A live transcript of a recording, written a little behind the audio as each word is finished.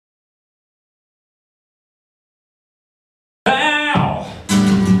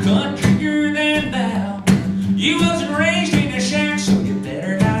You wasn't raised in a shack, so you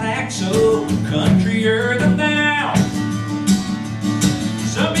better not act so countrier than thou.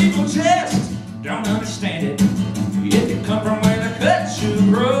 Some people just don't understand it. If you come from where the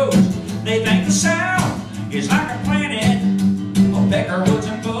kudzu grows, they think the South is like a planet of pecker woods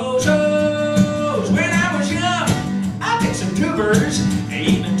and bozos. When I was young, I picked some tubers and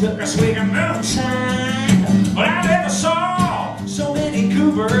even took a swig of moonshine. But I never saw so many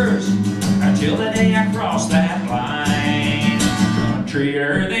coopers until the day I crossed that line.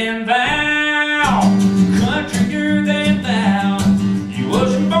 Countrier than thou, countrier than thou. You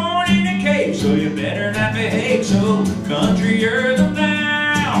wasn't born in a cave, so you better not behave so countrier than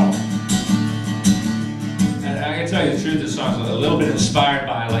thou. And I can tell you the truth, this song's a little bit inspired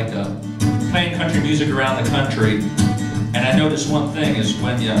by like playing country music around the country. And I noticed one thing is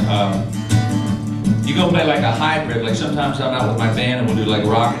when you go play like a hybrid, like sometimes I'm out with my band and we'll do like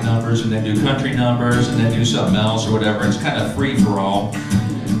rock numbers and then do country numbers and then do something else or whatever. It's kind of free for all.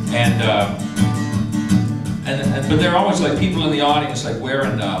 But there are always like people in the audience like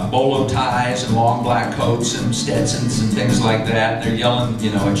wearing bolo ties and long black coats and Stetsons and things like that. They're yelling,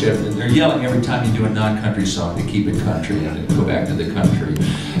 you know, at you. They're yelling every time you do a non-country song to keep it country and to go back to the country.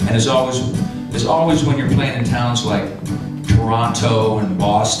 And it's always when you're playing in towns like Toronto and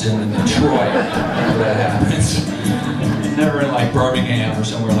Boston and Detroit that happens. Never in like Birmingham or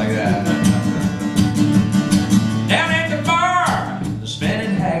somewhere like that. Down at the bar, the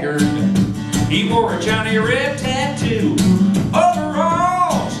spinning haggard, he wore a Johnny Reb tattoo.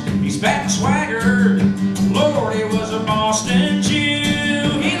 Overalls, he spat and swaggered. Lord, he was a Boston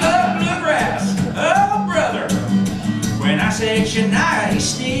Jew. He loved bluegrass, oh brother. When I said Shania, he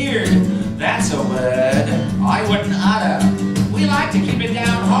sneered. That's a word I wouldn't utter. We like to keep it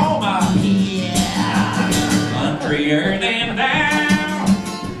down home up here. Countrier than thou,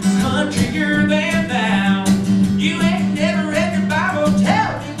 countrier than thou. You ain't never read your Bible,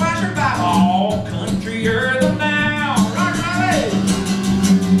 tell me what's your Bible. Oh, countrier than thou. Rock Robbie.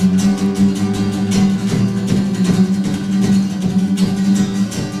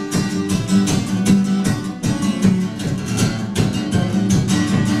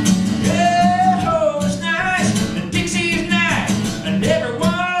 Yeah, oh, it's nice, and Dixie's nice, and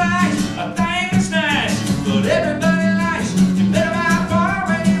everyone likes a thing that's nice, but everybody likes you better by far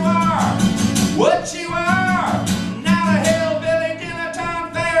when you are what you are. Not a hillbilly dinner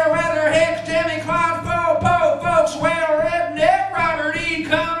town fair weather Hicks, Jimmy Claus, Po folks, well redneck, Robert E.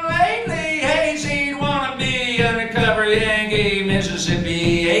 come lately, hayseed wannabe, undercover Yankee,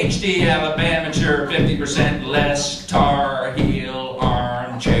 Mississippi, HD, Alabama, sure 50% less, Tar Heel,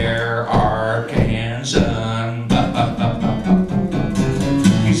 armchair, Arkansas.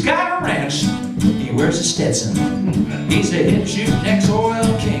 He's got a ranch, he wears a Stetson, he's a hip shoot next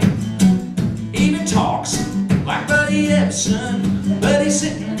oil king. Even talks like Buddy Epson, but he's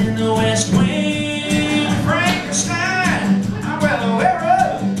sitting in the West Wing. Frankenstein, I'm well aware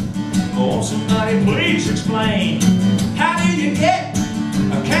of. Won't somebody please explain